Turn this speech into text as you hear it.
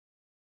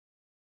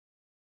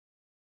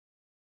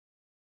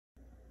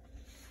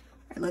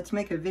let's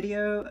make a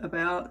video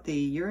about the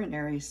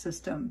urinary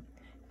system.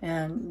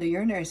 And the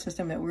urinary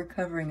system that we're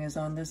covering is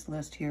on this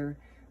list here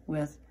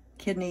with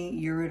kidney,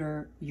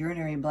 ureter,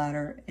 urinary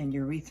bladder, and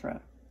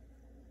urethra.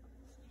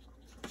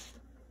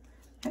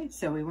 Okay,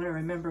 so we want to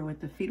remember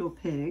with the fetal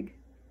pig,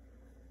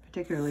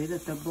 particularly,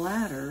 that the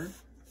bladder,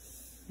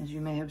 as you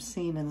may have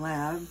seen in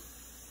lab,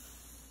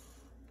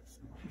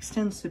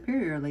 extends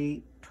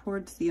superiorly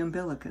towards the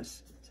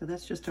umbilicus. So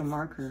that's just a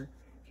marker.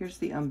 Here's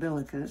the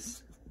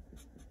umbilicus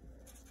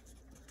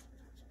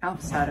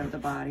outside of the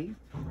body.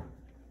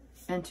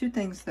 And two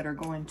things that are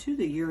going to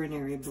the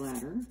urinary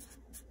bladder.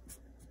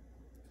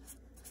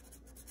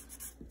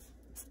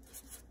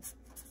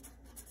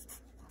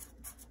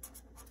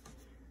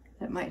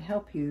 That might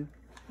help you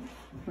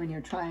when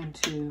you're trying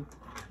to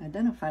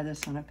identify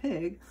this on a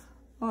pig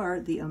are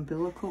the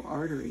umbilical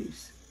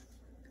arteries.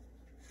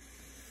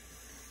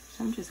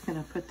 So I'm just going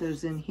to put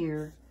those in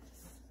here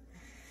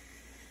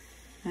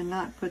and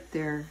not put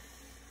their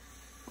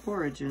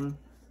origin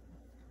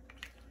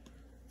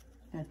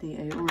at the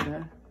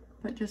aorta,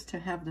 but just to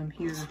have them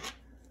here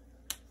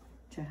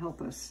to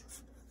help us.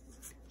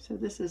 So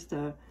this is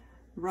the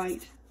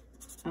right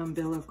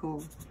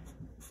umbilical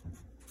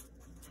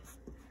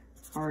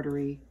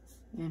artery,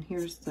 and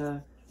here's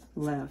the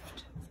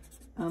left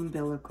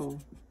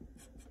umbilical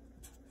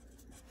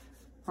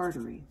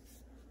artery.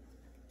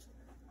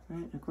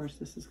 Right? And of course,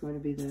 this is going to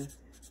be the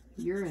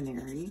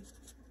urinary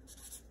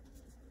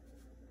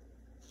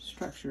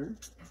structure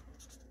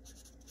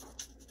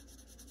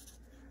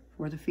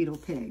for the fetal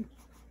pig.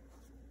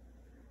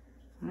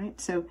 All right,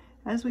 so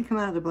as we come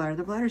out of the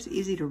bladder is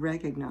easy to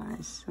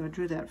recognize. So I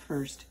drew that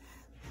first.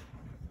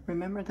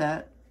 Remember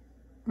that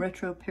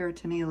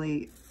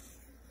retroperitoneally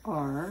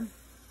are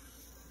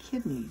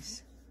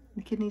kidneys.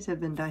 The kidneys have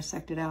been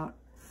dissected out,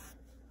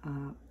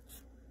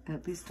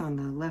 at least on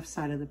the left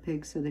side of the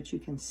pig, so that you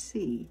can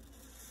see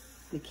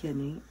the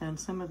kidney, and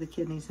some of the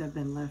kidneys have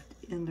been left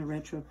in the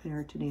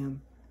retroperitoneum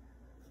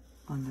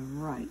on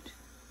the right.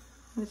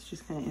 It's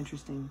just kind of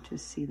interesting to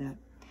see that.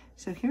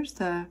 So here's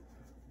the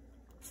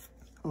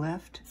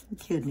left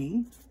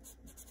kidney.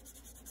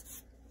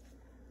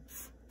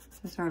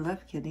 This is our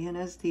left kidney, and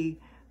as the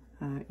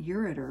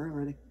ureter,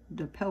 or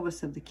the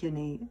pelvis of the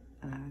kidney,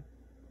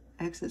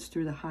 exits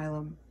through the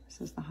hilum,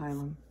 this is the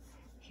hilum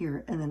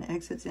here, and then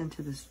exits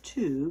into this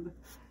tube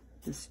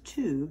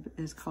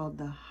is called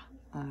the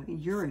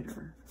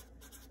ureter.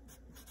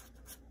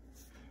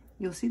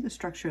 You'll see the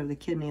structure of the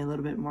kidney a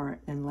little bit more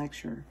in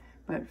lecture,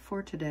 but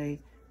for today,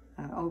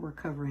 all we're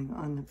covering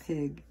on the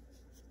pig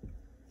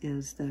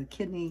is the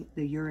kidney,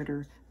 the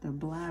ureter, the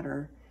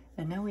bladder,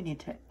 and now we need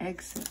to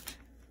exit.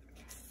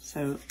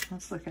 So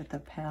let's look at the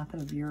path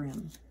of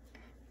urine.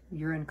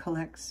 Urine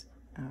collects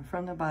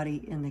from the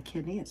body in the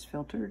kidney. It's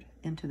filtered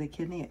into the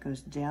kidney. It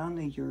goes down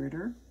the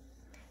ureter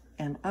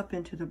and up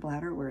into the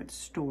bladder where it's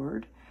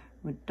stored.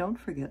 But don't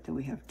forget that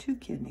we have two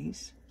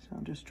kidneys. So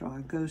I'll just draw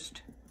a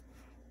ghost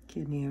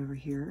kidney over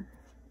here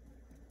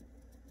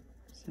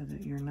so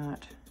that you're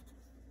not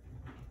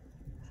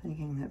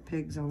thinking that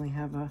pigs only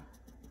have a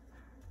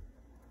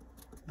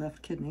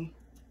left kidney.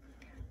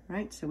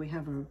 Right, so we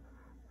have a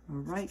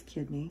right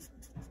kidney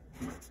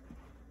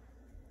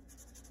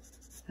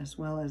as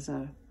well as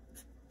a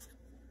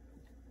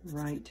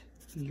right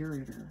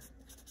ureter.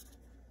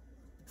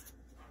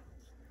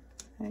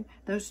 Okay,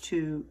 those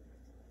two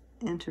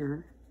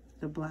enter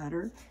the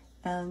bladder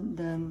and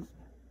then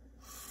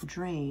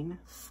drain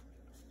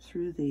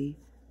through the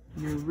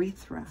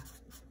urethra.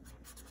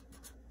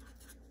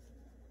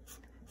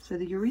 So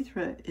the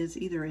urethra is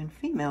either in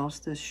females,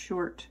 this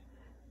short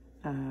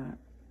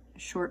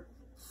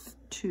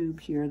tube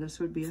here, this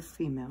would be a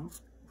female.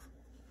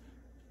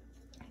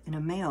 In a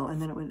male,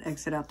 and then it would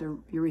exit out the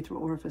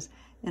urethral orifice.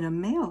 In a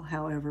male,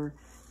 however,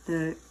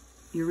 the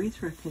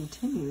urethra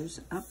continues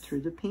up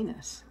through the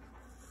penis.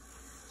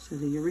 So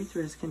the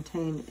urethra is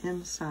contained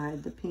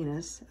inside the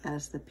penis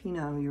as the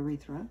penile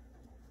urethra.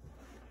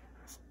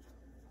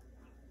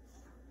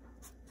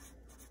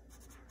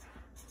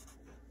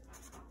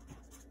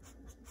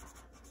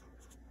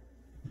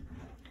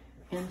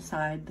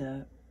 Inside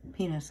the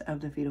penis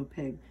of the fetal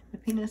pig. The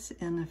penis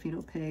in the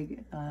fetal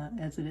pig,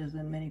 as it is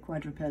in many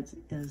quadrupeds,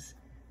 is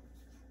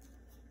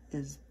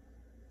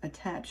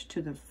attached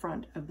to the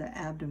front of the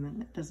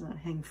abdomen. It does not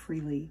hang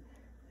freely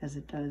as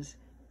it does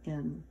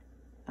in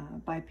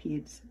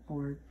bipeds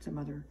or some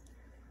other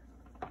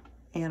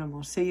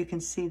animals. So you can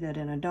see that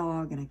in a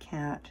dog and a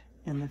cat,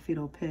 in the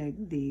fetal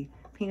pig, the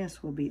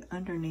penis will be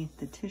underneath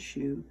the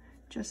tissue,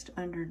 just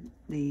under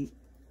the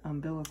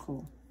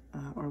umbilical,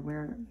 or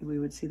where we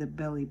would see the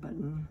belly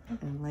button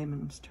in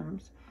layman's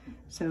terms.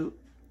 So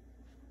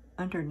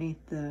underneath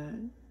the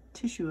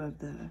tissue of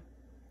the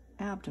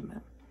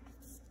abdomen,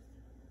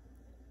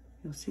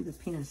 you'll see the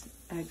penis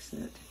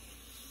exit.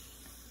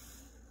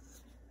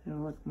 It'll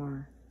look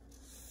more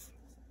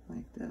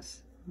like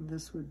this.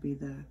 This would be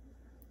the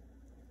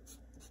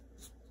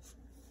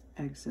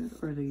exit,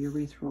 or the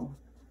urethral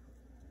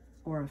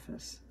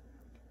orifice.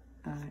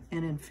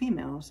 And in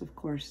females, of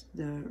course,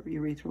 the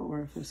urethral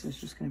orifice is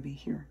just going to be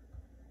here,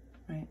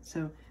 right?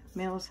 So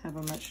males have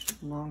a much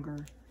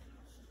longer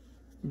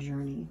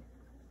journey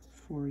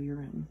for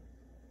urine.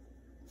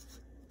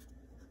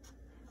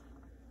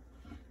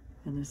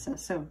 And this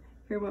says, so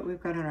here what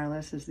we've got on our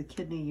list is the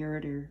kidney,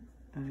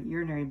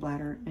 urinary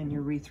bladder, and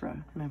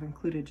urethra. And I've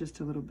included just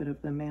a little bit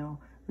of the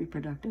male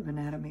reproductive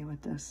anatomy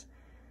with this.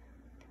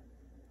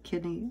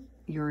 Kidney,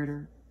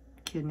 ureter,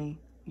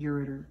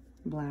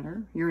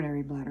 bladder,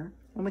 urinary bladder.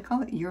 And we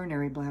call it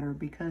urinary bladder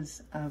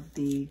because of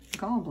the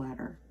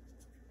gallbladder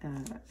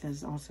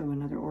is also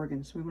another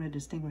organ. So we want to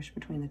distinguish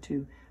between the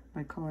two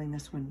by calling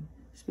this one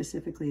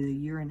specifically the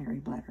urinary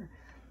bladder.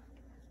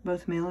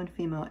 Both male and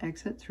female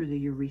exit through the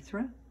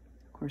urethra.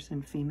 Of course,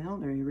 in female,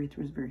 their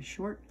urethra is very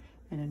short,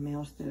 and in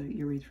males, the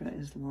urethra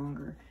is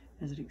longer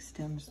as it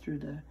extends through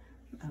the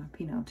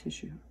penile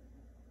tissue.